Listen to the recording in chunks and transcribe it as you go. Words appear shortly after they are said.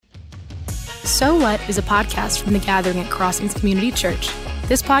So What is a podcast from the Gathering at Crossings Community Church.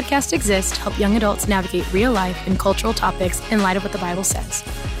 This podcast exists to help young adults navigate real life and cultural topics in light of what the Bible says.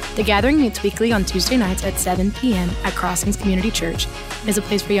 The Gathering meets weekly on Tuesday nights at 7 p.m. at Crossings Community Church and is a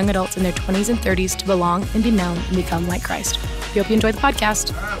place for young adults in their 20s and 30s to belong and be known and become like Christ. We hope you enjoy the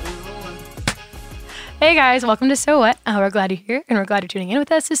podcast. Hey guys, welcome to So What. We're glad you're here and we're glad you're tuning in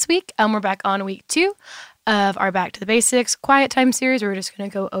with us this week. We're back on week 2 of our Back to the Basics Quiet Time series. We're just going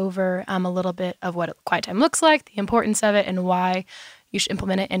to go over a little bit of what quiet time looks like, the importance of it, and why you should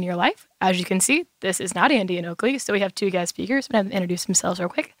implement it in your life. As you can see, this is not Andy and Oakley, so we have 2 guest speakers. I'm going to have them introduce themselves real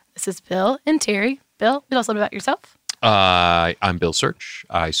quick. This is Bill and Terry. Bill, tell us a little bit about yourself. I'm Bill Search.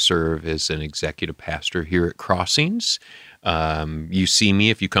 I serve as an executive pastor here at Crossings. You see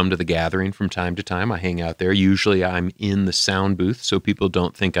me if you come to the Gathering from time to time. I hang out there. Usually I'm in the sound booth so people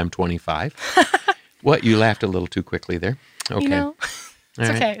don't think I'm 25. What? You laughed a little too quickly there. Okay. You know,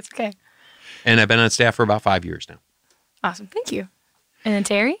 it's okay. And I've been on staff for about 5 years now. Awesome. Thank you. And then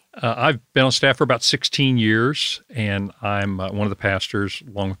Terry? I've been on staff for about 16 years, and I'm one of the pastors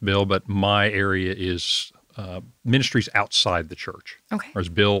along with Bill, but my area is ministries outside the church. Okay. Whereas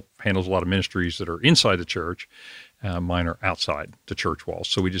Bill handles a lot of ministries that are inside the church. Mine are outside the church walls,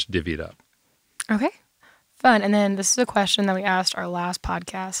 so we just divvy it up. Okay. Fun. And then this is a question that we asked our last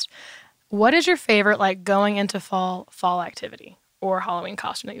podcast. What is your favorite, going into fall activity or Halloween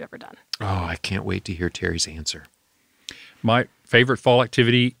costume that you've ever done? Oh, I can't wait to hear Terry's answer. My favorite fall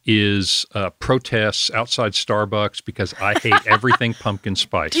activity is protests outside Starbucks because I hate everything pumpkin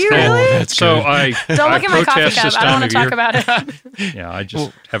spice. Do you really? That's so good. I Don't look at my coffee cup. I don't want to talk year. about it. Yeah, I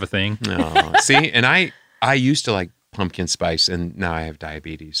just have a thing. No. See, and I used to like pumpkin spice, and now I have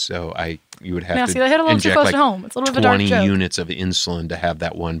diabetes, so you would have to they hit a little too inject close like to home. It's a little bit of a dark 20 joke. units of insulin to have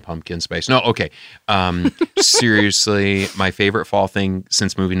that one pumpkin spice. No, okay. Seriously, my favorite fall thing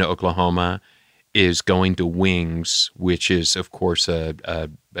since moving to Oklahoma is going to Wings, which is, of course, a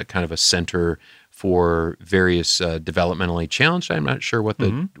kind of a center for various developmentally challenged. I'm not sure what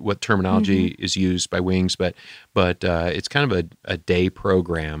what terminology is used by Wings, but it's kind of a day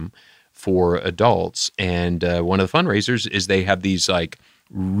program for adults. And one of the fundraisers is they have these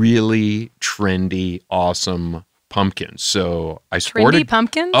really trendy, awesome pumpkins. So I sported Trendy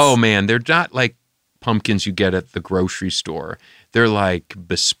pumpkins? Oh man, they're not like pumpkins you get at the grocery store. They're like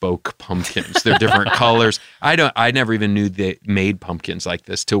bespoke pumpkins. They're different colors. I never even knew they made pumpkins like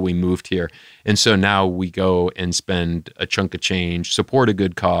this till we moved here. And so now we go and spend a chunk of change, support a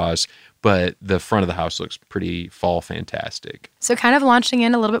good cause, but the front of the house looks pretty fall fantastic. So kind of launching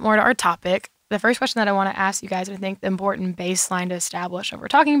in a little bit more to our topic, the first question that I want to ask you guys, I think the important baseline to establish when we're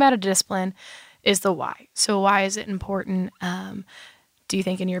talking about a discipline is the why. So why is it important, do you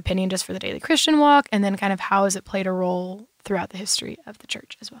think, in your opinion, just for the daily Christian walk? And then kind of how has it played a role throughout the history of the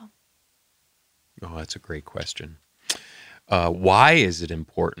church as well? Oh, that's a great question. Why is it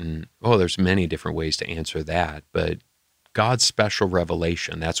important? Oh, there's many different ways to answer that, but God's special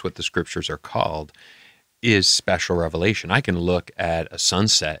revelation, that's what the scriptures are called, is special revelation. I can look at a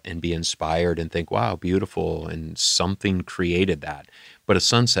sunset and be inspired and think, wow, beautiful, and something created that. But a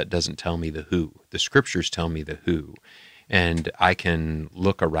sunset doesn't tell me the who. The scriptures tell me the who. And I can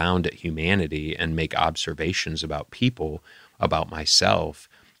look around at humanity and make observations about people, about myself,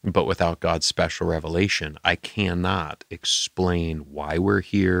 but without God's special revelation, I cannot explain why we're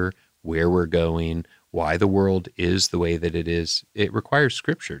here, where we're going, why the world is the way that it is. It requires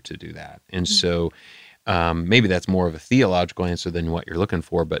Scripture to do that. And so maybe that's more of a theological answer than what you're looking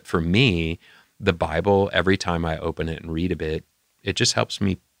for. But for me, the Bible, every time I open it and read a bit, it just helps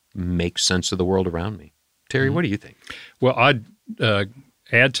me make sense of the world around me. Terry, what do you think? Well, I'd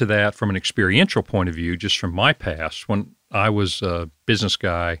add to that from an experiential point of view, just from my past. When I was a business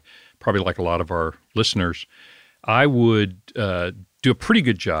guy, probably like a lot of our listeners, I would do a pretty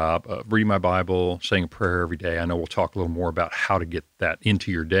good job of reading my Bible, saying a prayer every day. I know we'll talk a little more about how to get that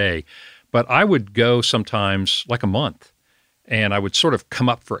into your day. But I would go sometimes like a month, and I would sort of come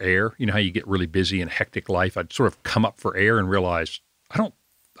up for air. You know how you get really busy in hectic life? I'd sort of come up for air and realize, I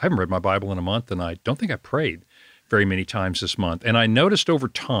haven't read my Bible in a month, and I don't think I prayed very many times this month. And I noticed over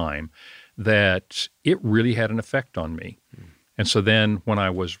time that it really had an effect on me. And so then when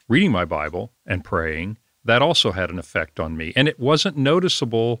I was reading my Bible and praying, that also had an effect on me. And it wasn't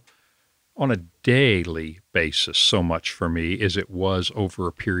noticeable on a daily basis so much for me as it was over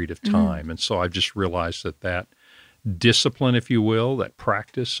a period of time. And so I've just realized that discipline, if you will, that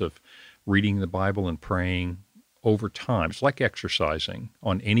practice of reading the Bible and praying over time, it's like exercising.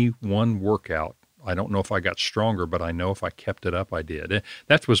 On any one workout, I don't know if I got stronger, but I know if I kept it up, I did.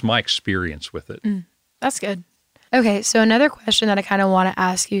 That was my experience with it. That's good. Okay, so another question that I kind of want to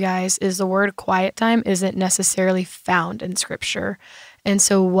ask you guys is the word quiet time isn't necessarily found in Scripture. And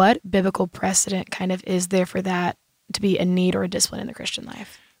so what biblical precedent kind of is there for that to be a need or a discipline in the Christian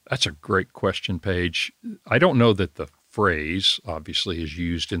life? That's a great question, Paige. I don't know that the phrase obviously is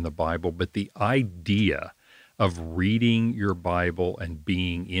used in the Bible, but the idea of reading your Bible and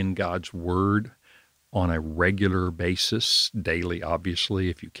being in God's Word on a regular basis, daily, obviously,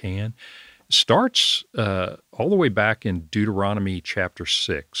 if you can, starts all the way back in Deuteronomy chapter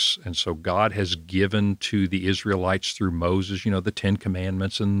 6. And so God has given to the Israelites through Moses, the 10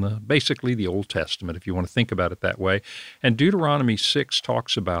 Commandments and basically the Old Testament, if you want to think about it that way. And Deuteronomy 6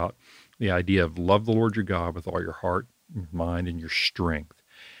 talks about the idea of love the Lord your God with all your heart, your mind, and your strength.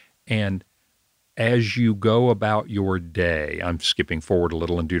 And as you go about your day, I'm skipping forward a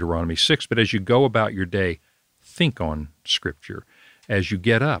little in Deuteronomy 6, but as you go about your day, think on Scripture. As you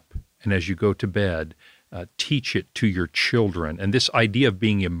get up, and as you go to bed, teach it to your children. And this idea of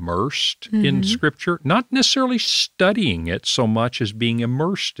being immersed in Scripture, not necessarily studying it so much as being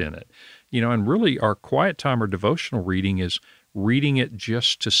immersed in it. And really our quiet time or devotional reading is reading it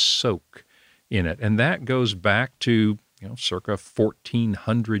just to soak in it. And that goes back to, circa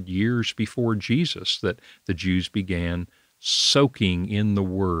 1,400 years before Jesus that the Jews began soaking in the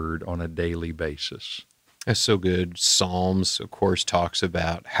Word on a daily basis. That's so good. Psalms, of course, talks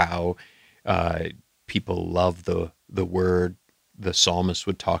about how people love the Word. The psalmist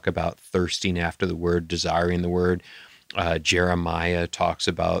would talk about thirsting after the Word, desiring the Word. Jeremiah talks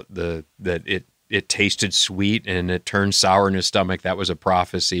about that it tasted sweet and it turned sour in his stomach. That was a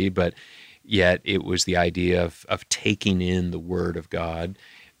prophecy, but yet it was the idea of taking in the Word of God.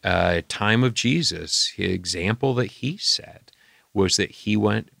 Time of Jesus, the example that he set was that he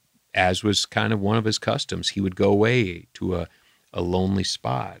went, as was kind of one of his customs, he would go away to a lonely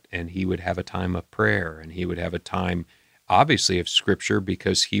spot, and he would have a time of prayer, and he would have a time, obviously, of Scripture,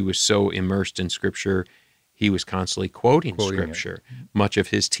 because he was so immersed in Scripture, he was constantly quoting Scripture. Much of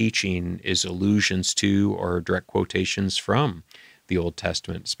his teaching is allusions to or direct quotations from the Old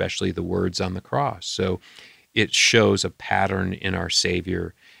Testament, especially the words on the cross. So it shows a pattern in our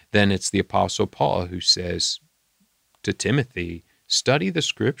Savior. Then it's the Apostle Paul who says to Timothy, study the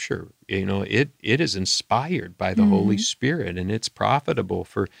Scripture. It is inspired by the Holy Spirit, and it's profitable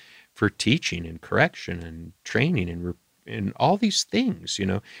for teaching and correction and training and all these things.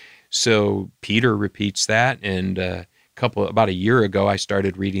 So Peter repeats that, and about a year ago, I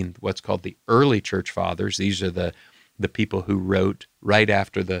started reading what's called the early church fathers. These are the people who wrote right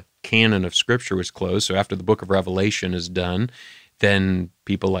after the canon of Scripture was closed. So after the book of Revelation is done, then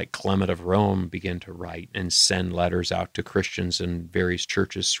people like Clement of Rome began to write and send letters out to Christians in various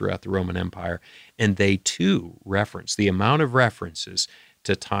churches throughout the Roman Empire. And they too reference the amount of references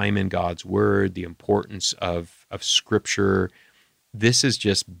to time in God's Word, the importance of Scripture. This has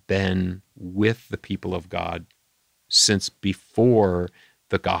just been with the people of God since before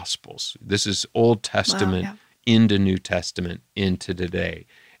the Gospels. This is Old Testament into New Testament into today.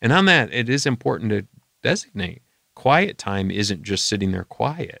 And on that, it is important to designate quiet time isn't just sitting there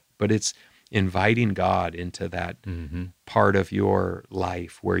quiet, but it's inviting God into that part of your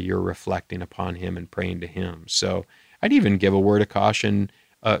life where you're reflecting upon Him and praying to Him. So I'd even give a word of caution.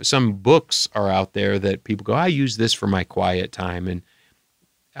 Some books are out there that people go, I use this for my quiet time. And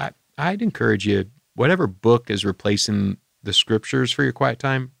I'd encourage you, whatever book is replacing the Scriptures for your quiet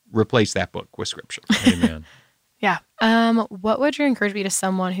time, replace that book with Scripture. Amen. Yeah. What would your encouragement be to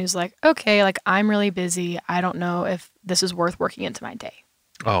someone who's like, okay, like I'm really busy. I don't know if this is worth working into my day.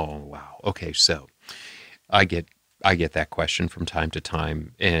 Oh, wow. Okay, so I get that question from time to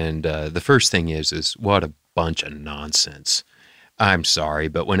time, and the first thing is what a bunch of nonsense. I'm sorry,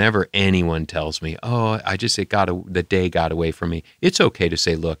 but whenever anyone tells me, the day got away from me, it's okay to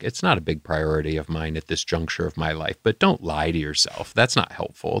say, look, it's not a big priority of mine at this juncture of my life, but don't lie to yourself. That's not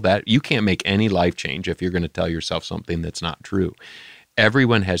helpful. That you can't make any life change if you're going to tell yourself something that's not true.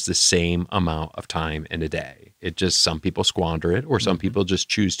 Everyone has the same amount of time in a day. It just, some people squander it, or some people just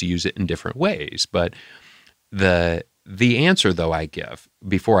choose to use it in different ways. But the answer, though, I give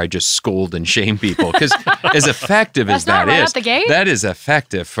before I just scold and shame people, because as effective as that right is, out the gate. that is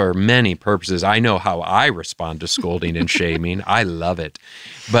effective for many purposes. I know how I respond to scolding and shaming. I love it.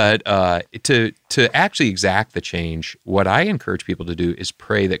 But to actually exact the change, what I encourage people to do is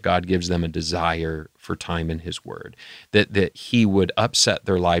pray that God gives them a desire for time in His Word, that He would upset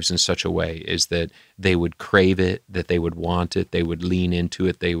their lives in such a way is that they would crave it, that they would want it, they would lean into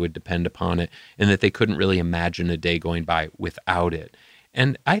it, they would depend upon it, and that they couldn't really imagine a day going by without it.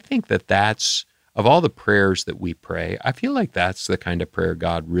 And I think that that's of all the prayers that we pray, I feel like that's the kind of prayer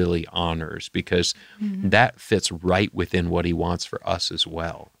God really honors, because that fits right within what he wants for us as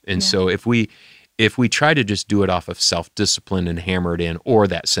well. And so if we try to just do it off of self-discipline and hammer it in, or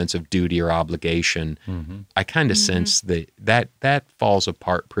that sense of duty or obligation, I kind of sense that falls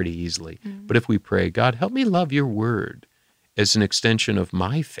apart pretty easily. But if we pray, God, help me love your word as an extension of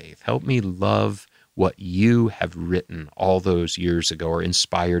my faith. Help me love what you have written all those years ago, or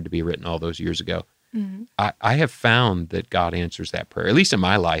inspired to be written all those years ago. I have found that God answers that prayer, at least in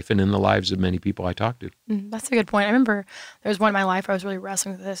my life and in the lives of many people I talk to. That's a good point. I remember there was one in my life where I was really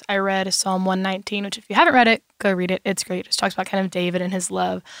wrestling with this. I read Psalm 119, which if you haven't read it, go read it. It's great. It just talks about kind of David and his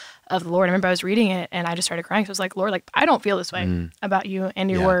love of the Lord. I remember I was reading it and I just started crying. So I was like, Lord, like, I don't feel this way about you and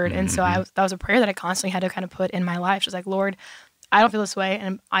your word. And so that was a prayer that I constantly had to kind of put in my life. Just like, Lord, I don't feel this way.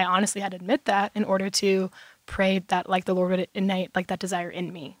 And I honestly had to admit that in order to pray that, like, the Lord would ignite like that desire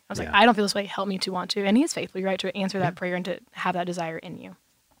in me. I was like, I don't feel this way. Help me to want to. And he is faithful, you're right, to answer that prayer and to have that desire in you.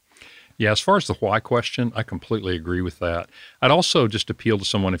 Yeah, as far as the why question, I completely agree with that. I'd also just appeal to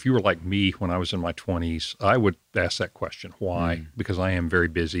someone, if you were like me when I was in my 20s, I would ask that question, why? Because I am very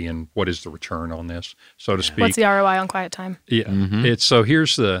busy, and what is the return on this, so to speak? What's the ROI on quiet time? Yeah, it's so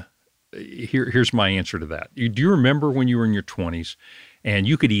here's my answer to that. Do you remember when you were in your 20s and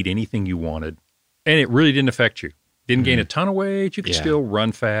you could eat anything you wanted and it really didn't affect you? Didn't gain a ton of weight, you could still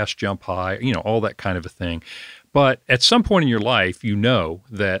run fast, jump high, all that kind of a thing. But at some point in your life, you know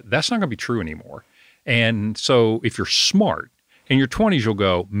that that's not going to be true anymore. And so if you're smart, in your 20s, you'll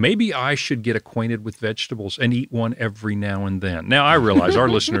go, maybe I should get acquainted with vegetables and eat one every now and then. Now, I realize our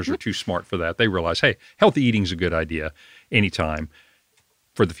listeners are too smart for that. They realize, hey, healthy eating is a good idea anytime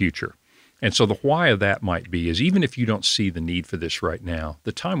for the future. And so the why of that might be is, even if you don't see the need for this right now,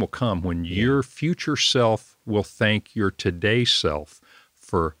 the time will come when your future self will thank your today self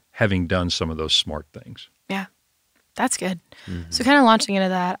for having done some of those smart things. Yeah, that's good. So kind of launching into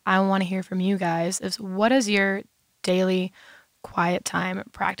that, I want to hear from you guys is, what does your daily quiet time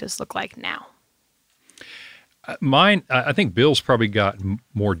practice look like now? Mine, I think Bill's probably got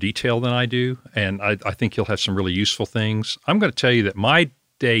more detail than I do, and I think he'll have some really useful things. I'm going to tell you that my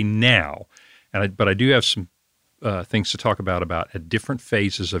day now, but I do have some things to talk about at different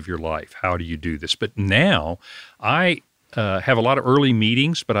phases of your life. How do you do this? But now I have a lot of early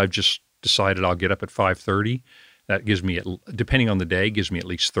meetings, but I've just decided I'll get up at 5:30. That gives me, depending on the day, gives me at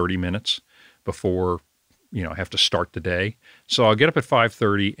least 30 minutes before I have to start the day. So I'll get up at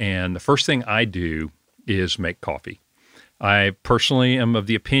 5:30, and the first thing I do is make coffee. I personally am of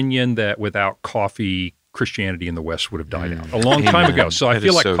the opinion that without coffee, Christianity in the West would have died out a long time ago. So I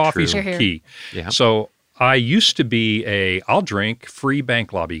feel like coffee's key. Yeah. So I used to be I'll drink free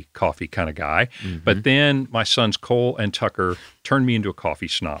bank lobby coffee kind of guy, but then my sons Cole and Tucker turned me into a coffee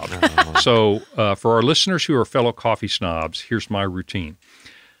snob. So for our listeners who are fellow coffee snobs, here's my routine.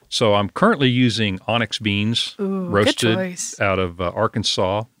 So I'm currently using onyx beans, roasted out of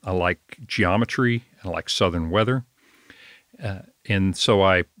Arkansas. I like geometry, and I like southern weather. And so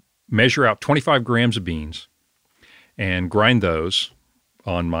I measure out 25 grams of beans and grind those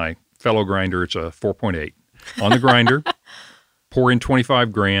on my fellow grinder. It's a 4.8 on the grinder, pour in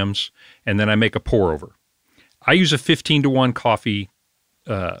 25 grams, and then I make a pour over. I use a 15-to-1 coffee,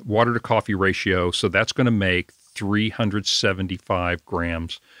 water to coffee ratio, so that's going to make 375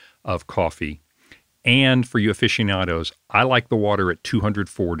 grams of coffee. And for you aficionados, I like the water at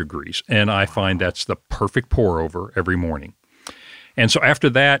 204 degrees, and I find that's the perfect pour over every morning. And so after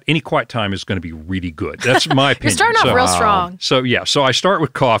that, any quiet time is going to be really good. That's my opinion. You're starting off real strong. So I start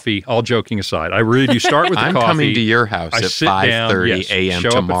with coffee, all joking aside. I really do start with the coffee. I'm coming to your house at 5:30 a.m.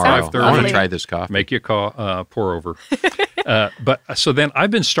 tomorrow. I want to try this coffee. Make you a pour over. But so then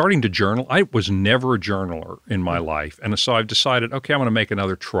I've been starting to journal. I was never a journaler in my life. And so I've decided, okay, I'm going to make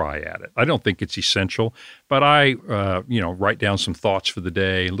another try at it. I don't think it's essential, but I, write down some thoughts for the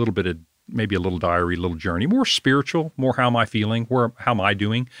day, a little bit of maybe a little diary, a little journey, more spiritual, more how am I feeling, how am I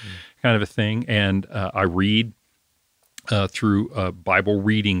doing kind of a thing. And I read through a Bible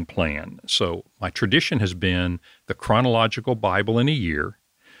reading plan. So my tradition has been the chronological Bible in a year,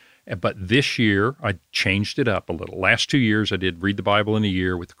 but this year I changed it up a little. Last 2 years I did read the Bible in a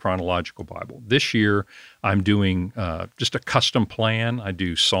year with the chronological Bible. This year I'm doing just a custom plan. I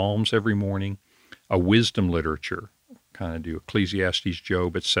do Psalms every morning, a wisdom literature, kind of do Ecclesiastes,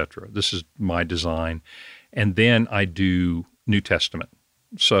 Job, etc. This is my design. And then I do New Testament.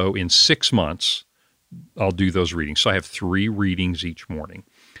 So in 6 months, I'll do those readings. So I have 3 readings each morning.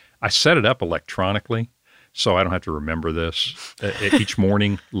 I set it up electronically, so I don't have to remember this. Each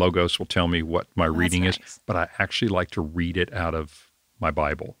morning, Logos will tell me what my reading is, but I actually like to read it out of my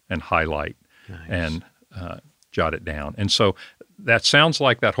Bible and highlight and jot it down. And so that sounds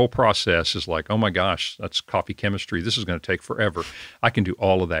like that whole process is like, oh my gosh, that's coffee chemistry. This is going to take forever. I can do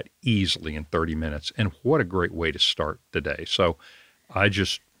all of that easily in 30 minutes. And what a great way to start the day. So I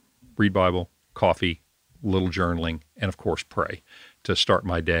just read Bible, coffee, little journaling, and of course pray to start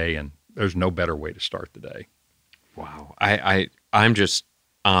my day. And there's no better way to start the day. Wow. I'm just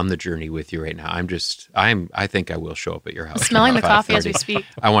on the journey with you right now. I think I will show up at your house. Smelling the coffee 5:30. as we speak.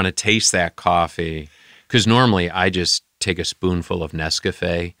 I want to taste that coffee because normally I just take a spoonful of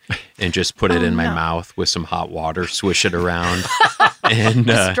Nescafe and just put it in my mouth with some hot water, swish it around. And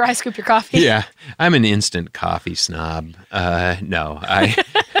Just dry scoop your coffee. yeah, I'm an instant coffee snob. No,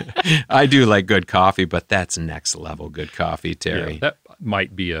 I do like good coffee, but that's next level good coffee, Terry. Yeah, that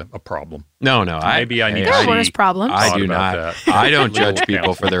might be a problem. No, Maybe I need There to are see. worse problems. I Thought do about not. that. I don't judge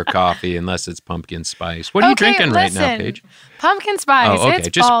people for their coffee unless it's pumpkin spice. What are you drinking right now, Paige? Pumpkin spice. Oh, okay.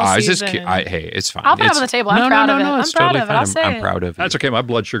 It's fall I was just season. hey, it's fine. I'll put it It's- on the table. I'm proud of it. I'm it's proud totally of it. fine. I'll say I'm it. proud of it. That's okay. My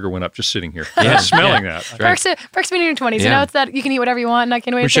blood sugar went up just sitting here. Smelling that. Perks when you're in your 20s. You Yeah. know, it's that you can eat whatever you want and I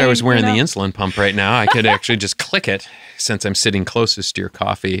can wait. Wish I was wearing the insulin pump right now. I could actually just click it since I'm sitting closest to your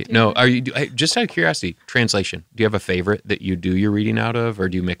coffee. No, are you? Just out of curiosity, translation. Do you have a favorite that you do your reading out of, or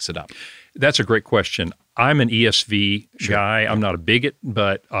do you mix it up? That's a great question. I'm an ESV guy. I'm not a bigot,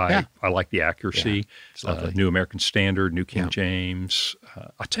 but I like the accuracy. Yeah, it's lovely. New American Standard, New King Yeah. James.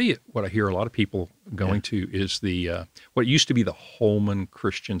 I'll tell you what I hear a lot of people going to is the what used to be the Holman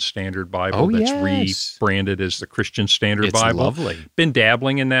Christian Standard Bible Oh, that's yes. rebranded as the Christian Standard It's Bible. lovely. Been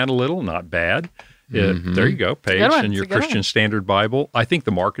dabbling in that a little, not bad. There you go, Paige, good one. and your It's a good Christian one. Standard Bible. I think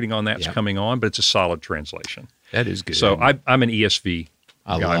the marketing on that's Yep. coming on, but it's a solid translation. That is good. So I'm an ESV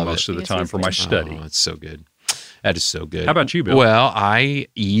I guy love most it. of the ESV time for my is study. Oh, it's so good. That is so good. How about you, Bill? Well,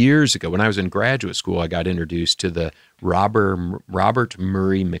 years ago, when I was in graduate school, I got introduced to the Robert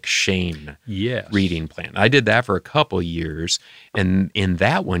Murray McShane Yes. reading plan. I did that for a couple years, and in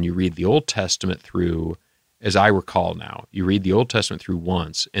that one, you read the Old Testament through, as I recall now, you read the Old Testament through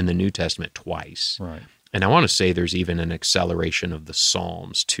once and the New Testament twice. Right. And I want to say there's even an acceleration of the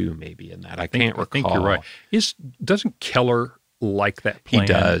Psalms too, maybe in that. I can't recall. I think you're right. Doesn't Keller like that He plan?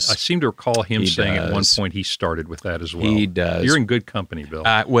 does. I seem to recall him He saying at one does. point he started with that as well. He does. You're in good company, Bill.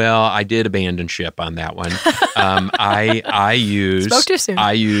 Well, I did abandon ship on that one. I use Spoke too soon.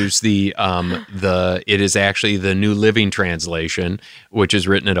 I use the it is actually the New Living Translation, which is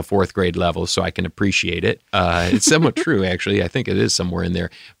written at a fourth grade level, so I can appreciate it. It's somewhat true, actually. I think it is somewhere in there,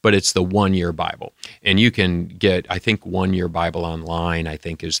 but it's the 1 year Bible, and you can get 1 year Bible online. I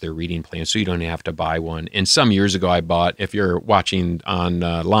think is their reading plan, so you don't have to buy one. And some years ago, I bought. If you're watching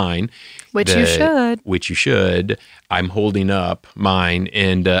online, Which you should. I'm holding up mine,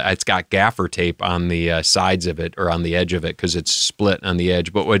 and it's got gaffer tape on the sides of it or on the edge of it because it's split on the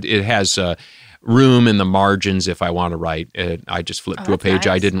edge. But it has room in the margins if I want to write. I just flipped to a that's page.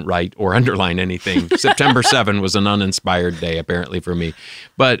 I nice. didn't write or underline anything. September 7 was an uninspired day, apparently, for me.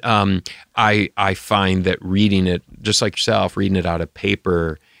 But I find that reading it, just like yourself, reading it out of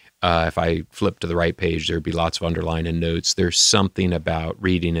paper, if I flip to the right page, there'd be lots of underline and notes. There's something about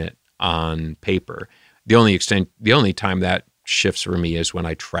reading it on paper. The only time that shifts for me is when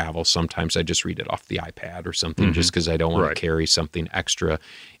I travel. Sometimes I just read it off the iPad or something, just because I don't want Right. to carry something extra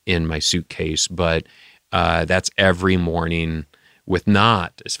in my suitcase. But that's every morning with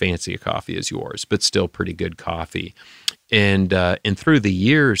not as fancy a coffee as yours, but still pretty good coffee. And through the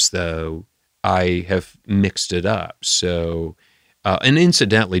years, though, I have mixed it up. So. And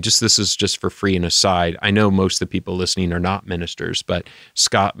incidentally, this is just for free and aside, I know most of the people listening are not ministers, but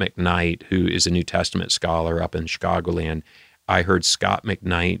Scott McKnight, who is a New Testament scholar up in Chicagoland, I heard Scott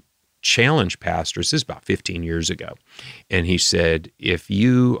McKnight challenge pastors, this is about 15 years ago, and he said, if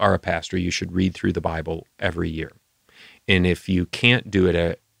you are a pastor, you should read through the Bible every year. And if you can't do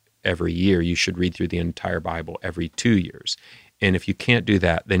it every year, you should read through the entire Bible every 2 years. And if you can't do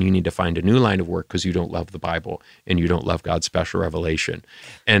that, then you need to find a new line of work because you don't love the Bible and you don't love God's special revelation.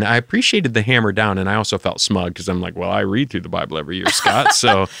 And I appreciated the hammer down, and I also felt smug because I'm like, well, I read through the Bible every year, Scott.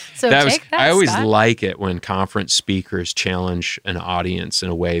 So, So take that, I always Scott. like it when conference speakers challenge an audience in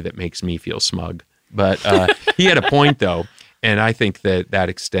a way that makes me feel smug. But he had a point, though. And I think that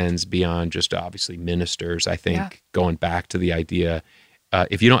extends beyond just obviously ministers. I think going back to the idea,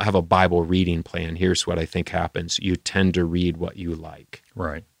 if you don't have a Bible reading plan, here's what I think happens. You tend to read what you like,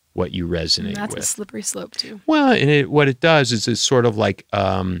 Right. what you resonate And that's a with. slippery slope too. Well, and what it does is it's sort of like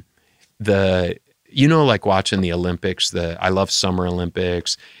like watching the Olympics. I love Summer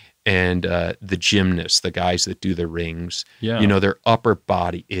Olympics, and the gymnasts, the guys that do the rings. Yeah. Their upper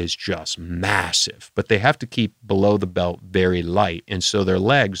body is just massive, but they have to keep below the belt very light, and so their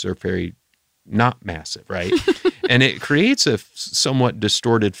legs are very not massive, right? And it creates a somewhat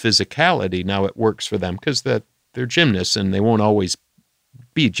distorted physicality. Now it works for them because they're gymnasts and they won't always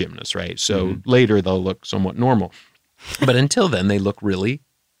be gymnasts, right? So later they'll look somewhat normal. But until then, they look really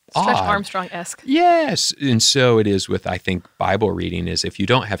Stretch odd. Armstrong-esque. Yes. And so it is with, I think, Bible reading is if you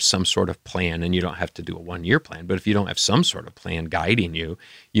don't have some sort of plan, and you don't have to do a 1-year plan, but if you don't have some sort of plan guiding you,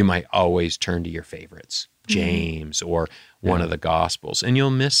 you might always turn to your favorites, James or one of the Gospels, and you'll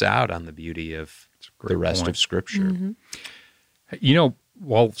miss out on the beauty of the rest of Scripture. You know,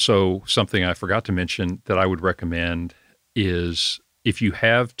 also something I forgot to mention that I would recommend is if you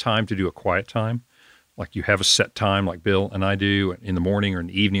have time to do a quiet time, like you have a set time like Bill and I do in the morning or in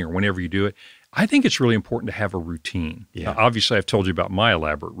the evening or whenever you do it, I think it's really important to have a routine. Yeah. Now, obviously, I've told you about my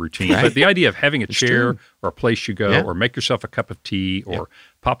elaborate routine, but the idea of having a chair or a place you go or make yourself a cup of tea or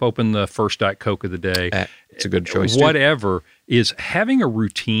pop open the first Diet Coke of the day. It's a good choice. Whatever is having a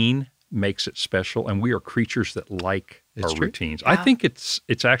routine makes it special, and we are creatures that like our routines. I think it's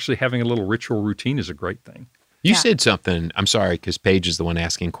actually having a little ritual routine is a great thing. You said something, I'm sorry, because Paige is the one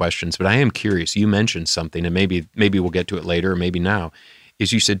asking questions, but I am curious. You mentioned something, and maybe we'll get to it later, or maybe now,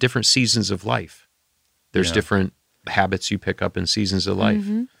 is you said different seasons of life. There's different habits you pick up in seasons of life.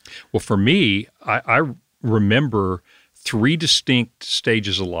 Well, for me, I remember 3 distinct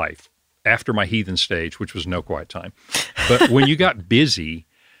stages of life after my heathen stage, which was no quiet time. But when you got busy,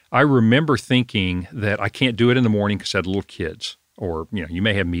 I remember thinking that I can't do it in the morning because I had little kids. Or, you know, you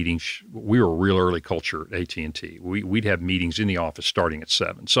may have meetings. We were a real early culture at AT&T. We'd have meetings in the office starting at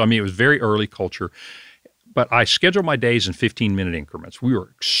 7. So, I mean, it was very early culture. But I scheduled my days in 15-minute increments. We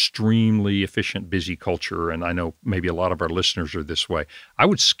were extremely efficient, busy culture, and I know maybe a lot of our listeners are this way. I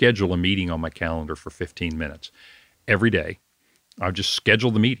would schedule a meeting on my calendar for 15 minutes every day. I would just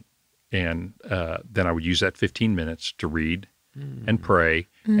schedule the meeting, and then I would use that 15 minutes to read and pray,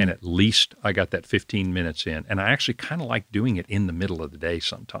 and at least I got that 15 minutes in. And I actually kind of like doing it in the middle of the day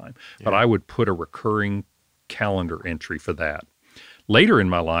sometime, but I would put a recurring calendar entry for that. Later in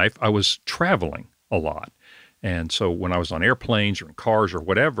my life, I was traveling a lot. And so when I was on airplanes or in cars or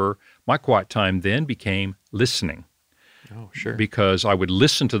whatever, my quiet time then became listening. Oh, sure. Because I would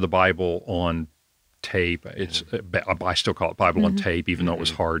listen to the Bible on tape. I still call it Bible on tape, even though it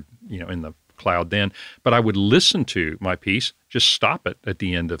was hard, you know, in the cloud then. But I would listen to my piece, just stop it at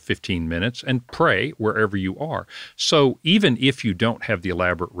the end of 15 minutes and pray wherever you are. So even if you don't have the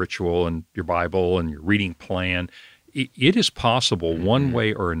elaborate ritual and your Bible and your reading plan, it is possible one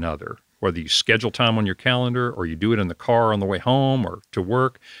way or another, whether you schedule time on your calendar or you do it in the car on the way home or to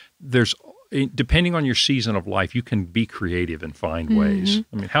work, depending on your season of life, you can be creative and find ways.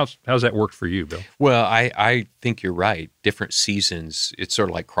 I mean, how's that worked for you, Bill? Well, I think you're right. Different seasons, it's sort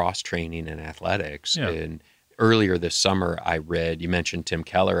of like cross-training in athletics. Yeah. And earlier this summer, I read, you mentioned Tim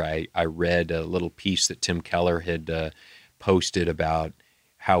Keller, I read a little piece that Tim Keller had posted about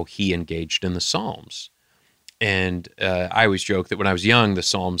how he engaged in the Psalms. And I always joke that when I was young, the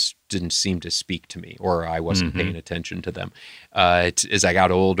Psalms didn't seem to speak to me, or I wasn't paying attention to them. As I got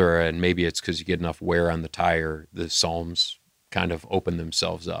older, and maybe it's because you get enough wear on the tire, the Psalms kind of open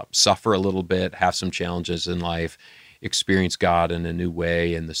themselves up. Suffer a little bit, have some challenges in life, experience God in a new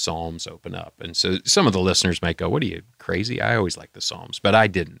way, and the Psalms open up. And so some of the listeners might go, what are you, crazy? I always liked the Psalms, but I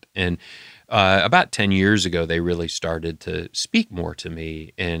didn't. And about 10 years ago, they really started to speak more to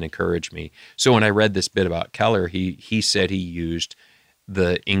me and encourage me. So when I read this bit about Keller, he said he used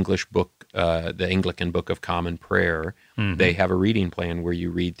the English book, the Anglican Book of Common Prayer. They have a reading plan where you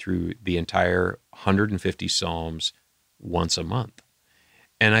read through the entire 150 Psalms once a month.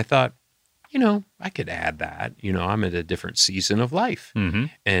 And I thought, you know, I could add that. You know, I'm at a different season of life.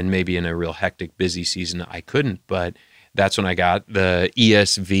 And maybe in a real hectic, busy season, I couldn't, but that's when I got the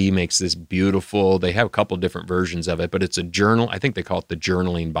ESV makes this beautiful, they have a couple different versions of it, but it's a journal. I think they call it the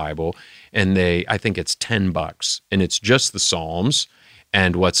Journaling Bible. And I think it's $10 and it's just the Psalms.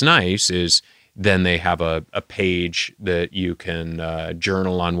 And what's nice is then they have a page that you can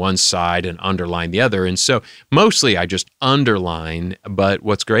journal on one side and underline the other. And so mostly I just underline, but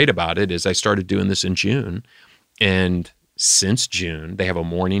what's great about it is I started doing this in June. And since June, they have a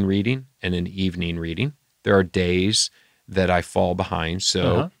morning reading and an evening reading. There are days that I fall behind,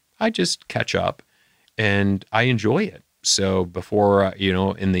 so I just catch up, and I enjoy it. So before,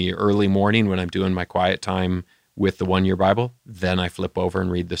 in the early morning when I'm doing my quiet time with the 1 Year Bible, then I flip over and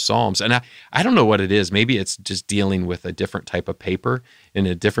read the Psalms. And I don't know what it is. Maybe it's just dealing with a different type of paper and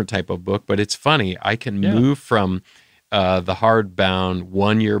a different type of book, but it's funny. I can move from the hardbound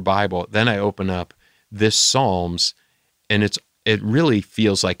 1 Year Bible, then I open up this Psalms, and it really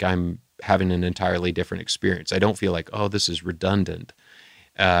feels like I'm having an entirely different experience. I don't feel like, oh, this is redundant.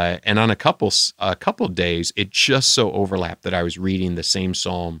 And on a couple days, it just so overlapped that I was reading the same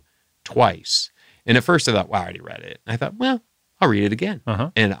psalm twice. And at first I thought, wow, I already read it. And I thought, well, I'll read it again.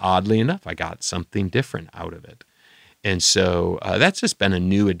 And oddly enough, I got something different out of it. And so that's just been a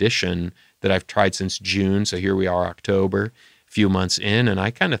new addition that I've tried since June. So here we are, October, a few months in, and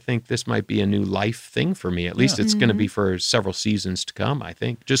I kind of think this might be a new life thing for me. At least it's going to be for several seasons to come, I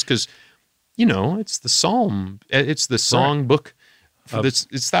think, just because, it's the psalm. It's the song book.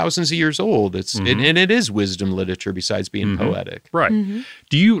 It's thousands of years old. And it is wisdom literature besides being poetic. Right.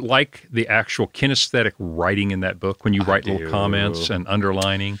 Do you like the actual kinesthetic writing in that book when you write little comments and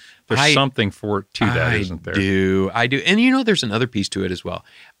underlining? There's something for it too that isn't there. I do. And there's another piece to it as well.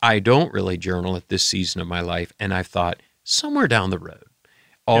 I don't really journal at this season of my life, and I've thought somewhere down the road,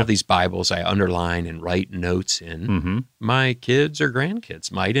 all these Bibles I underline and write notes in, my kids or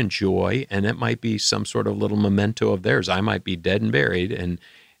grandkids might enjoy, and it might be some sort of little memento of theirs. I might be dead and buried, and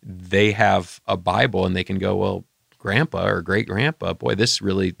they have a Bible, and they can go, well, Grandpa or great-grandpa, boy, this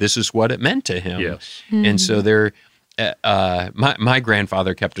is what it meant to him. Yes. And so they're... my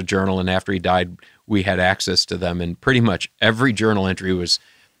grandfather kept a journal, and after he died, we had access to them, and pretty much every journal entry was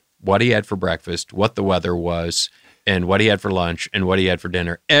what he had for breakfast, what the weather was, and what he had for lunch, and what he had for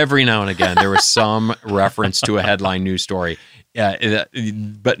dinner. Every now and again, there was some reference to a headline news story.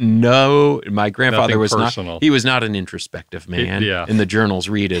 But no, my grandfather was personal. not. He was not an introspective man, and the journals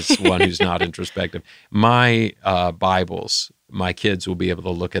read as one who's not introspective. My Bibles, my kids will be able to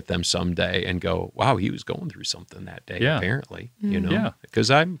look at them someday and go, wow, he was going through something that day, apparently,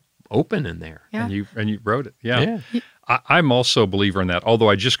 because I'm open in there. Yeah. And you wrote it. I'm also a believer in that, although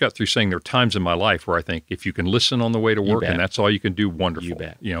I just got through saying there are times in my life where I think if you can listen on the way to work and that's all you can do, wonderful. You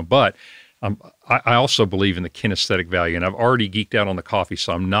bet. But I also believe in the kinesthetic value, and I've already geeked out on the coffee,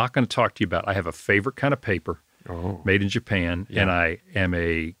 so I'm not going to talk to you about it. I have a favorite kind of paper made in Japan, and I am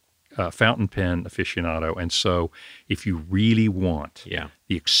a fountain pen aficionado. And so if you really want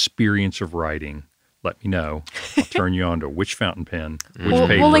the experience of writing, let me know. I'll turn you on to which fountain pen, which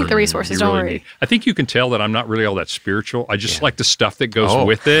paper. We'll link the resources, don't worry. Need. I think you can tell that I'm not really all that spiritual. I just like the stuff that goes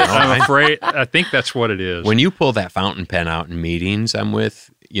with it. I'm afraid. I think that's what it is. When you pull that fountain pen out in meetings I'm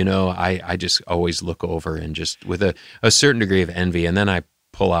with, I just always look over and just with a certain degree of envy, and then I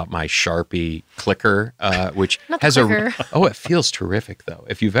pull out my Sharpie clicker, which has it feels terrific though.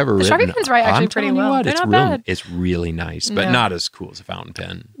 If you've ever written, Sharpie pens write actually pretty well. They're not bad. It's really nice, but not as cool as a fountain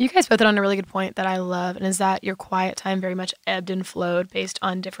pen. You guys both hit on a really good point that I love, and is that your quiet time very much ebbed and flowed based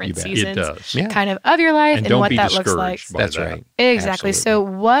on different seasons, it does. kind of your life and what that looks like. That's right. Exactly. Absolutely. So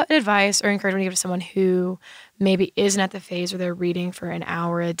what advice or encouragement do you give to someone who maybe isn't at the phase where they're reading for an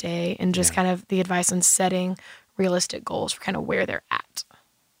hour a day, and just kind of the advice on setting realistic goals for kind of where they're at?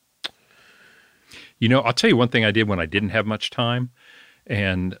 I'll tell you one thing I did when I didn't have much time,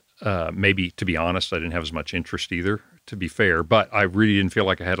 and maybe, to be honest, I didn't have as much interest either, to be fair, but I really didn't feel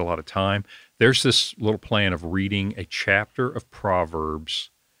like I had a lot of time. There's this little plan of reading a chapter of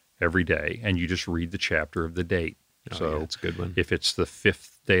Proverbs every day, and you just read the chapter of the date. That's a good one. If it's the 5th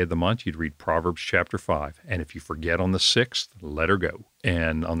day of the month, you'd read Proverbs chapter 5. And if you forget on the 6th, let her go.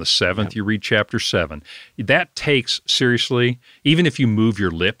 And on the 7th, you read chapter 7. That takes, seriously, even if you move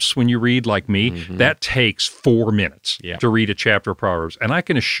your lips when you read like me, that takes 4 minutes to read a chapter of Proverbs. And I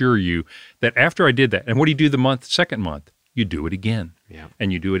can assure you that after I did that, and what do you do the second month? You do it again.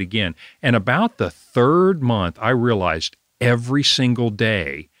 And you do it again. And about the 3rd month, I realized every single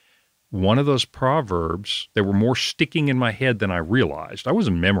day, one of those Proverbs, they were more sticking in my head than I realized. I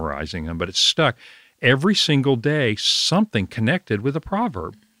wasn't memorizing them, but it stuck. Every single day, something connected with a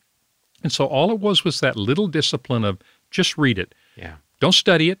proverb. And so all it was that little discipline of just read it. Don't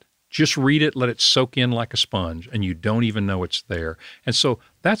study it. Just read it. Let it soak in like a sponge, and you don't even know it's there. And so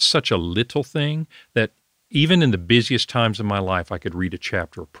that's such a little thing that even in the busiest times of my life, I could read a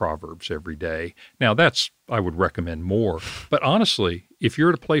chapter of Proverbs every day. Now, I would recommend more. But honestly, if you're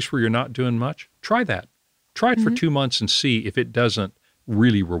at a place where you're not doing much, try that. Try it for 2 months and see if it doesn't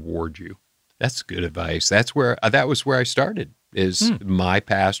really reward you. That's good advice. That was where I started. My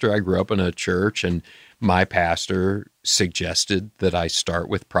pastor, I grew up in a church, and my pastor suggested that I start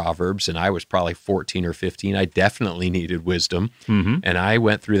with Proverbs, and I was probably 14 or 15. I definitely needed wisdom, and I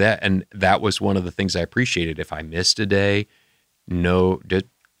went through that, and that was one of the things I appreciated. If I missed a day,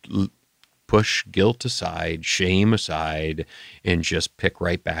 push guilt aside, shame aside, and just pick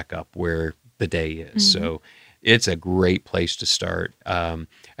right back up where the day is. So it's a great place to start. I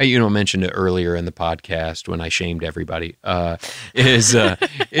mentioned it earlier in the podcast when I shamed everybody. Where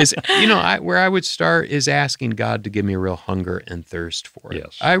I would start is asking God to give me a real hunger and thirst for it.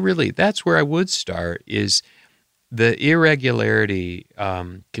 Yes. That's where I would start. Is the irregularity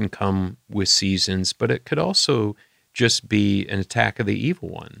can come with seasons, but it could also just be an attack of the evil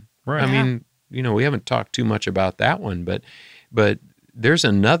one. Right. I mean, we haven't talked too much about that one, but there's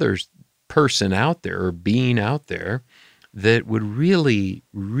another person out there or being out there that would really,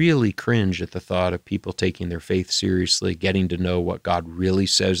 really cringe at the thought of people taking their faith seriously, getting to know what God really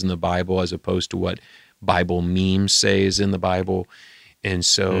says in the Bible as opposed to what Bible memes say is in the Bible. And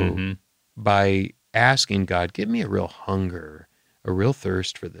so by asking God, give me a real hunger, a real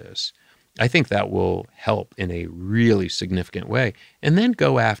thirst for this, I think that will help in a really significant way. And then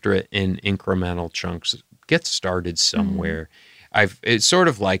go after it in incremental chunks. Get started somewhere. It's sort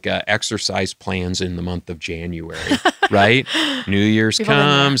of like exercise plans in the month of January, right? New Year's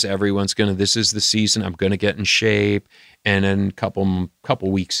comes, everyone's this is the season, I'm going to get in shape. And then a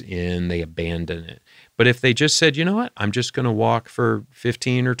couple weeks in, they abandon it. But if they just said, you know what, I'm just going to walk for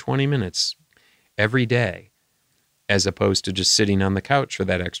 15 or 20 minutes every day, as opposed to just sitting on the couch for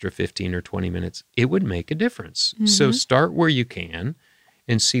that extra 15 or 20 minutes, it would make a difference. So start where you can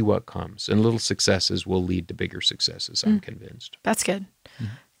and see what comes. And little successes will lead to bigger successes, I'm convinced. That's good.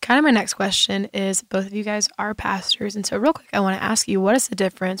 Kind of my next question is, both of you guys are pastors. And so real quick, I want to ask you, what is the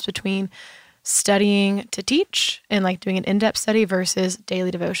difference between studying to teach and like doing an in-depth study versus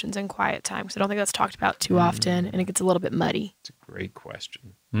daily devotions and quiet time? Because I don't think that's talked about too often, and it gets a little bit muddy. It's a great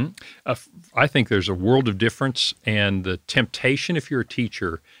question. I think there's a world of difference, and the temptation, if you're a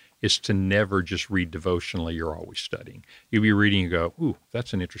teacher, is to never just read devotionally. You're always studying. You'll be reading and go, ooh,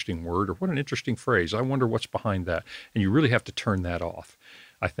 that's an interesting word, or what an interesting phrase. I wonder what's behind that. And you really have to turn that off,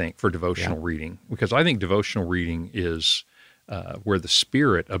 I think, for devotional reading, because I think devotional reading is where the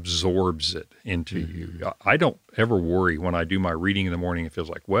Spirit absorbs it into you. I don't ever worry when I do my reading in the morning. It feels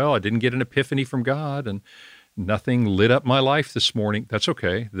like, well, I didn't get an epiphany from God and nothing lit up my life this morning. That's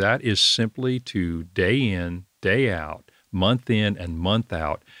okay. That is simply to day in, day out, month in and month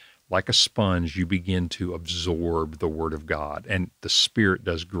out, like a sponge, you begin to absorb the Word of God, and the Spirit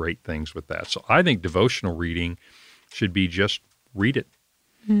does great things with that. So I think devotional reading should be just read it.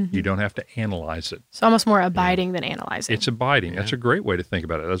 You don't have to analyze it. So almost more abiding than analyzing. It's abiding. That's a great way to think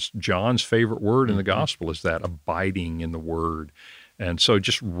about it. That's John's favorite word in the gospel, is that abiding in the Word. And so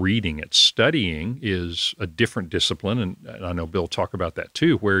just reading it. Studying is a different discipline, and I know Bill talk about that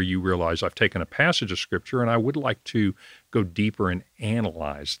too, where you realize I've taken a passage of Scripture and I would like to go deeper and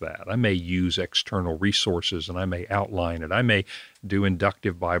analyze that. I may use external resources and I may outline it. I may do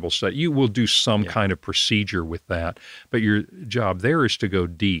inductive Bible study. You will do some kind of procedure with that, but your job there is to go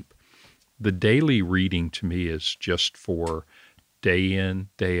deep. The daily reading to me is just for day in,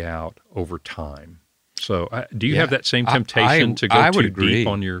 day out, over time. So do you have that same temptation to go too deep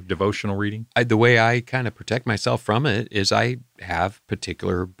on your devotional reading? The way I kind of protect myself from it is I have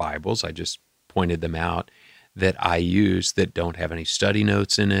particular Bibles, I just pointed them out, that I use that don't have any study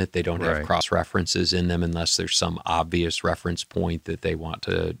notes in it. They don't have cross-references in them unless there's some obvious reference point that they want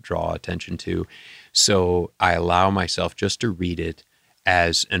to draw attention to. So I allow myself just to read it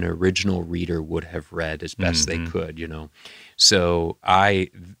as an original reader would have read as best they could, So I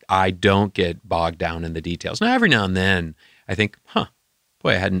don't get bogged down in the details. Now, every now and then, I think, boy,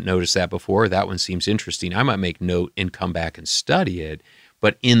 I hadn't noticed that before. That one seems interesting. I might make note and come back and study it,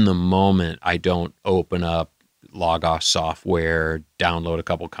 but in the moment, I don't open up Logos software, download a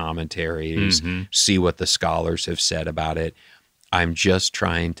couple commentaries, see what the scholars have said about it. I'm just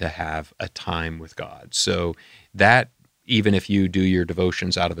trying to have a time with God. So that, even if you do your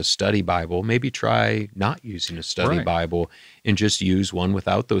devotions out of a study Bible, maybe try not using a study Bible and just use one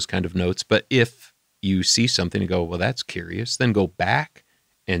without those kind of notes. But if you see something and go, well, that's curious, then go back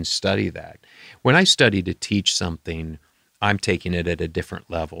and study that. When I study to teach something, I'm taking it at a different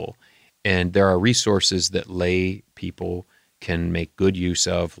level. And there are resources that lay people can make good use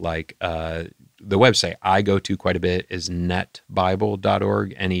of, like the website I go to quite a bit is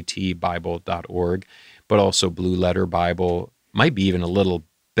netbible.org, netbible.org, but also Blue Letter Bible, might be even a little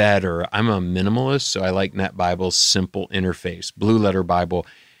better. I'm a minimalist, so I like NetBible's simple interface. Blue Letter Bible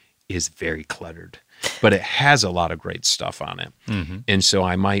is very cluttered, but it has a lot of great stuff on it. And so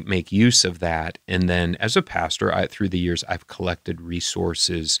I might make use of that. And then as a pastor, through the years, I've collected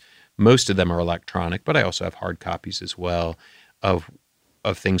resources. Most of them are electronic, but I also have hard copies as well of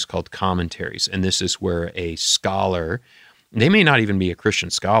things called commentaries. And this is where a scholar, they may not even be a Christian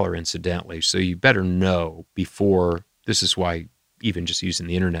scholar, incidentally, so you better know before. This is why even just using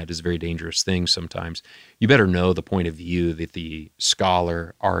the internet is a very dangerous thing sometimes. You better know the point of view that the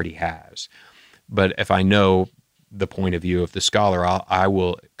scholar already has. But if I know the point of view of the scholar, I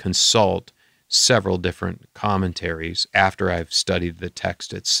will consult several different commentaries after I've studied the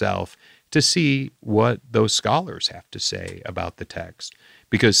text itself to see what those scholars have to say about the text,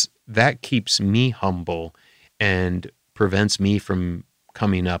 because that keeps me humble and prevents me from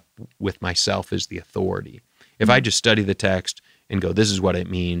coming up with myself as the authority. If I just study the text and go, this is what it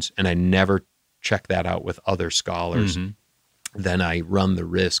means, and I never check that out with other scholars, then I run the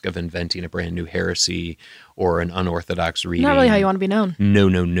risk of inventing a brand new heresy or an unorthodox reading. Not really how you want to be known. No.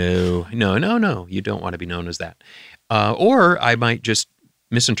 You don't want to be known as that. Or I might just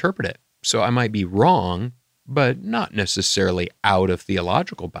misinterpret it. So I might be wrong, but not necessarily out of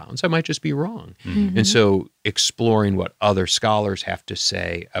theological bounds. I might just be wrong. And so exploring what other scholars have to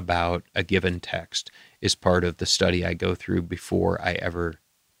say about a given text is part of the study I go through before I ever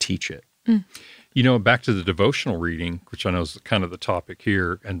teach it. You know, back to the devotional reading, which I know is kind of the topic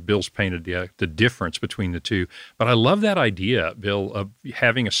here, and Bill's painted the difference between the two. But I love that idea, Bill, of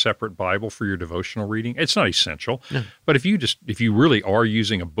having a separate Bible for your devotional reading. It's not essential, but if you really are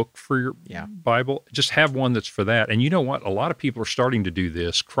using a book for your Bible, just have one that's for that. And you know what? A lot of people are starting to do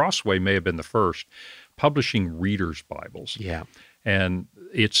this. Crossway may have been the first, publishing readers' Bibles. Yeah. And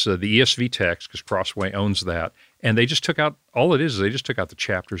it's the ESV text, because Crossway owns that. And they just took out, all it is they just took out the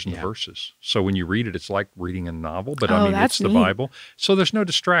chapters and the verses. So when you read it, it's like reading a novel, but it's the Bible. So there's no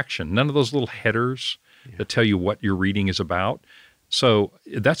distraction. None of those little headers that tell you what your reading is about. So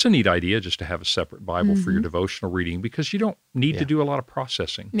that's a neat idea, just to have a separate Bible for your devotional reading, because you don't need to do a lot of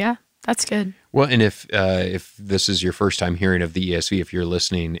processing. Yeah, that's good. Well, and if this is your first time hearing of the ESV, if you're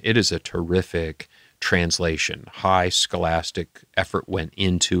listening, it is a terrific translation. High scholastic effort went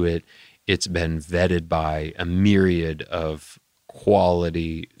into it. It's been vetted by a myriad of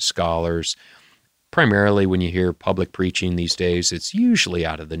quality scholars. Primarily when you hear public preaching these days, it's usually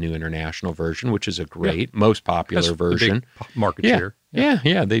out of the New International Version, which is a great, most popular version. Big market share.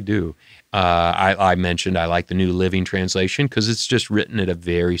 Yeah, they do. I mentioned I like the New Living Translation because it's just written at a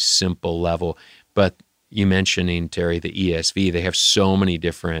very simple level. But you mentioning, Terry, the ESV, they have so many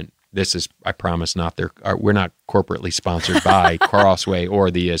different. This is, I promise, we're not corporately sponsored by Crossway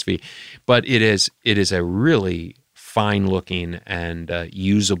or the ESV, but it is a really fine-looking and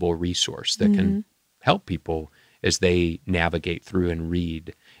usable resource that can help people as they navigate through and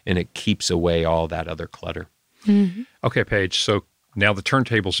read, and it keeps away all that other clutter. Okay, Paige, so now the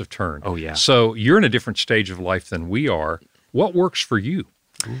turntables have turned. Oh, yeah. So you're in a different stage of life than we are. What works for you?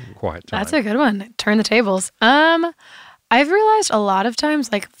 Quiet time. That's a good one. Turn the tables. I've realized a lot of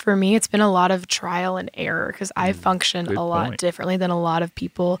times, like for me, it's been a lot of trial and error because I function a lot differently than a lot of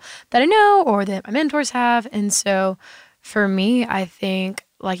people that I know or that my mentors have. And so for me, I think,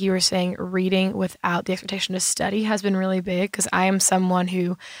 like you were saying, reading without the expectation to study has been really big because I am someone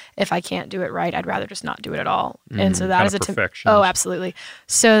who, if I can't do it right, I'd rather just not do it at all. And so that is a perfectionist. Absolutely.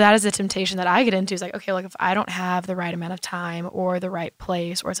 So that is a temptation that I get into is like, okay, look, if I don't have the right amount of time or the right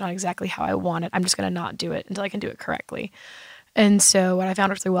place or it's not exactly how I want it, I'm just going to not do it until I can do it correctly. And so what I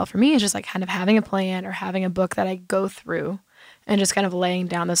found works really well for me is just like kind of having a plan or having a book that I go through and just kind of laying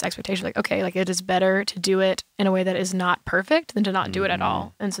down those expectations. Like, okay, like it is better to do it in a way that is not perfect than to not do it at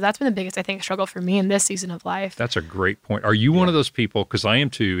all. And so that's been the biggest, I think, struggle for me in this season of life. That's a great point. Are you one of those people, because I am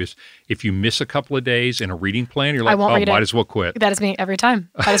too, is if you miss a couple of days in a reading plan, you're like, might as well quit. That is me every time.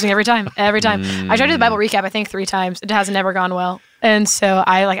 Every time. I tried to do the Bible recap, I think 3 times. It has never gone well. And so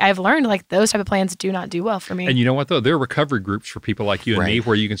I've learned like those type of plans do not do well for me. And you know what though? There are recovery groups for people like you and me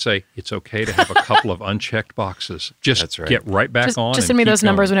where you can say it's okay to have a couple of unchecked boxes. Just get right back on. Just send me those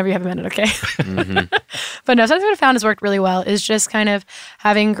numbers whenever you have a minute, okay? But no, something that I found has worked really well is just kind of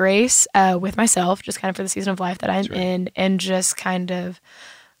having grace with myself, just kind of for the season of life that I'm in, and just kind of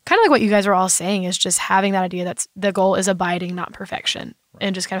like what you guys are all saying is just having that idea that the goal is abiding, not perfection,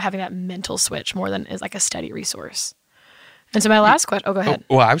 and just kind of having that mental switch more than is like a steady resource. And so my last question, go ahead.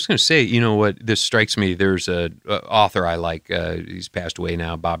 Well, I was going to say, you know what, this strikes me, there's a author I like, he's passed away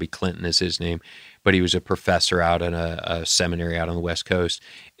now, Bobby Clinton is his name, but he was a professor out in a seminary out on the West Coast,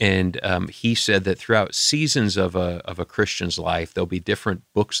 and he said that throughout seasons of a Christian's life, there'll be different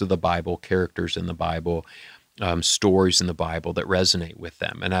books of the Bible, characters in the Bible, stories in the Bible that resonate with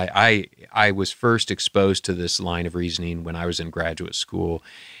them. And I was first exposed to this line of reasoning when I was in graduate school.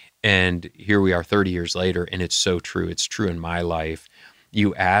 And here we are 30 years later, and it's so true. It's true in my life.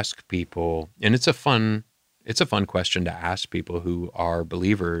 You ask people, and it's a fun question to ask people who are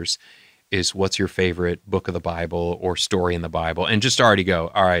believers, is what's your favorite book of the Bible or story in the Bible? And just already go,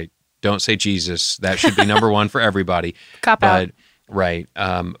 all right, don't say Jesus. That should be number one for everybody. Cop out. Right.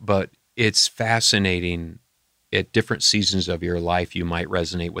 But it's fascinating. At different seasons of your life, you might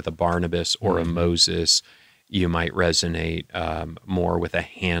resonate with a Barnabas or a Moses. You might resonate more with a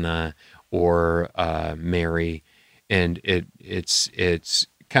Hannah or Mary, and it's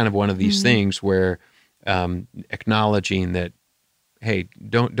kind of one of these things where acknowledging that, hey,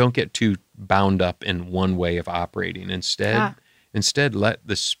 don't get too bound up in one way of operating. Instead, let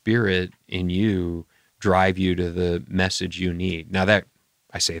the Spirit in you drive you to the message you need. Now that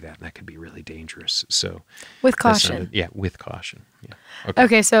I say that, and that could be really dangerous. So With caution. With caution. Yeah.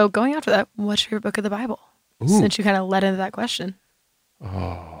 Okay, so going after that, what's your favorite book of the Bible? Ooh. Since you kind of led into that question.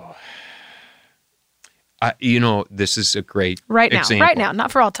 This is a great example. Right now,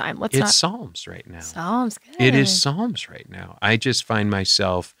 not for all time. It's Psalms right now. Psalms, good. It is Psalms right now. I just find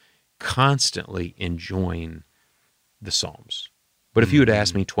myself constantly enjoying the Psalms. But if you had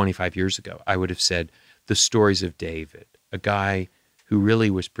asked me 25 years ago, I would have said the stories of David, a guy who really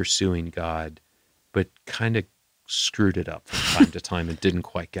was pursuing God, but kind of screwed it up from time to time and didn't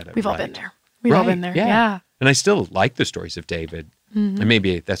quite get it We've right. all been there. We've all been there. Yeah. And I still like the stories of David. And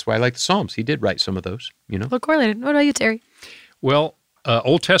maybe that's why I like the Psalms. He did write some of those, Well, correlated. What about you, Terry? Well,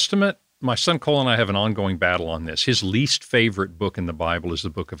 Old Testament, my son Cole and I have an ongoing battle on this. His least favorite book in the Bible is the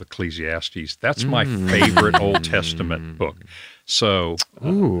book of Ecclesiastes. That's my favorite Old Testament book. So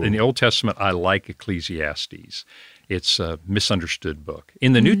in the Old Testament, I like Ecclesiastes. It's a misunderstood book.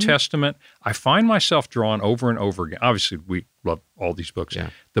 In the New Testament, I find myself drawn over and over again. Obviously, we love all these books. Yeah.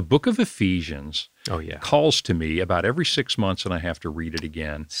 The book of Ephesians calls to me about every 6 months, and I have to read it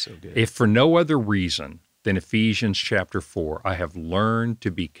again. So good. If for no other reason than Ephesians chapter 4, I have learned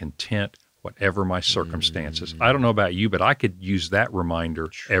to be content whatever my circumstances. I don't know about you, but I could use that reminder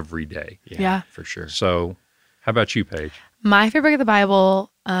every day. Yeah. For sure. So how about you, Paige? My favorite book of the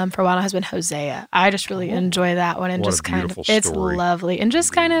Bible for a while has been Hosea. I just really enjoy that one, and What a just kind of beautiful it's story. lovely, and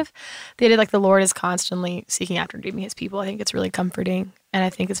just kind of the idea like the Lord is constantly seeking after redeeming His people. I think it's really comforting, and I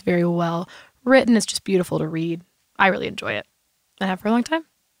think it's very well written. It's just beautiful to read. I really enjoy it, and have for a long time.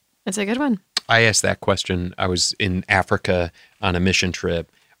 It's a good one. I asked that question. I was in Africa on a mission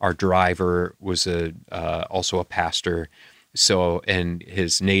trip. Our driver was also a pastor, and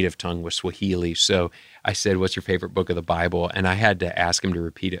his native tongue was Swahili. So I said, "What's your favorite book of the Bible?" And I had to ask him to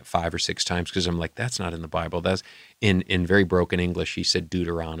repeat it 5 or 6 times because I'm like, "That's not in the Bible." That's in very broken English. He said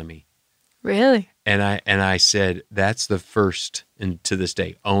Deuteronomy, Really? and I said, "That's the first and to this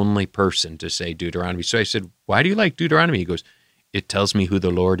day only person to say Deuteronomy." So I said, "Why do you like Deuteronomy?" He goes, "It tells me who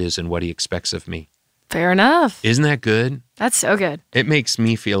the Lord is and what He expects of me." Fair enough. Isn't that good? That's so good. It makes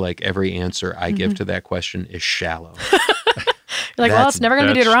me feel like every answer I give to that question is shallow. You're like, well, it's never going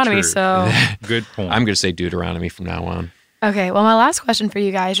to be That's Deuteronomy, true. so. Good point. I'm going to say Deuteronomy from now on. Okay, well, my last question for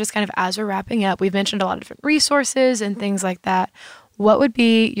you guys, just kind of as we're wrapping up, we've mentioned a lot of different resources and things like that. What would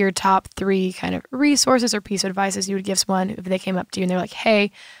be your top 3 kind of resources or piece of advice you would give someone if they came up to you and they're like,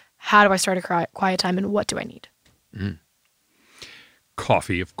 hey, how do I start a quiet time and what do I need?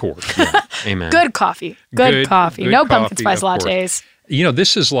 Coffee, of course. Amen. Good coffee. Good coffee. No pumpkin coffee, spice of course. lattes. You know,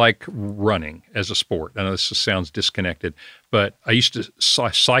 this is like running as a sport. I know this sounds disconnected, but I used to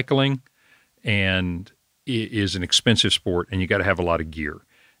cycling, and it is an expensive sport, and you got to have a lot of gear.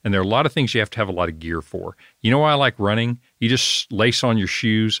 And there are a lot of things you have to have a lot of gear for. You know why I like running? You just lace on your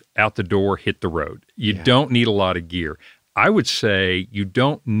shoes, out the door, hit the road. You don't need a lot of gear. I would say you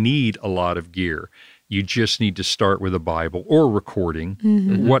don't need a lot of gear. You just need to start with a Bible or recording,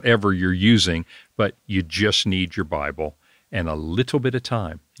 whatever you're using, but you just need your Bible and a little bit of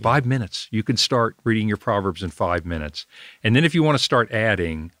time. 5 minutes. You can start reading your Proverbs in 5 minutes. And then if you want to start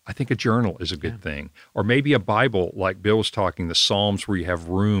adding, I think a journal is a good thing. Or maybe a Bible, like Bill was talking, the Psalms, where you have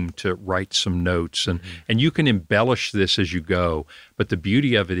room to write some notes. And you can embellish this as you go. But the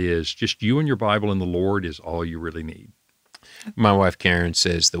beauty of it is just you and your Bible and the Lord is all you really need. My wife Karen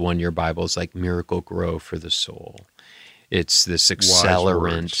says the 1 Year Bible is like Miracle Grow for the soul. It's this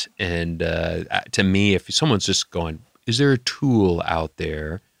accelerant. And to me, if someone's just going, is there a tool out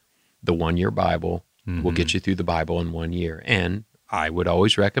there? The 1 Year Bible will get you through the Bible in 1 year. And I would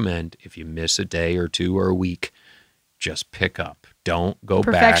always recommend if you miss a day or 2 or a week, just pick up. Don't go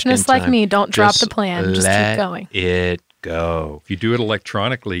back. Perfectionists like me, don't drop the plan. Just keep going. It go. If you do it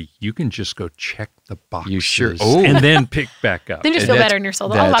electronically, you can just go check the boxes You sure? Oh. and then pick back up. Then you just feel better in your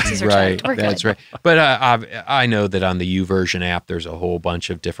soul. All the boxes are checked. We're That's good. right. But I know that on the YouVersion app, there's a whole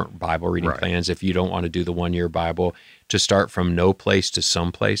bunch of different Bible reading plans. If you don't want to do the 1 Year Bible, to start from no place to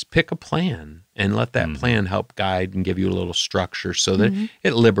some place, pick a plan and let that plan help guide and give you a little structure so that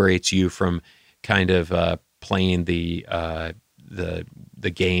it liberates you from kind of playing the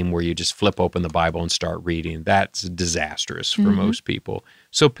game where you just flip open the Bible and start reading. That's disastrous for most people.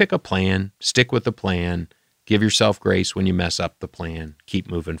 So pick a plan, stick with the plan, give yourself grace when you mess up the plan,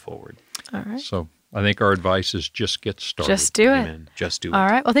 keep moving forward. All right. So I think our advice is just get started. Just do it. Amen. Just do it. All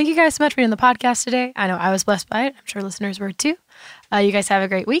right. Well, thank you guys so much for being on the podcast today. I know I was blessed by it. I'm sure listeners were too. You guys have a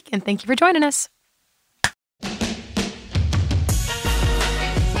great week, and thank you for joining us.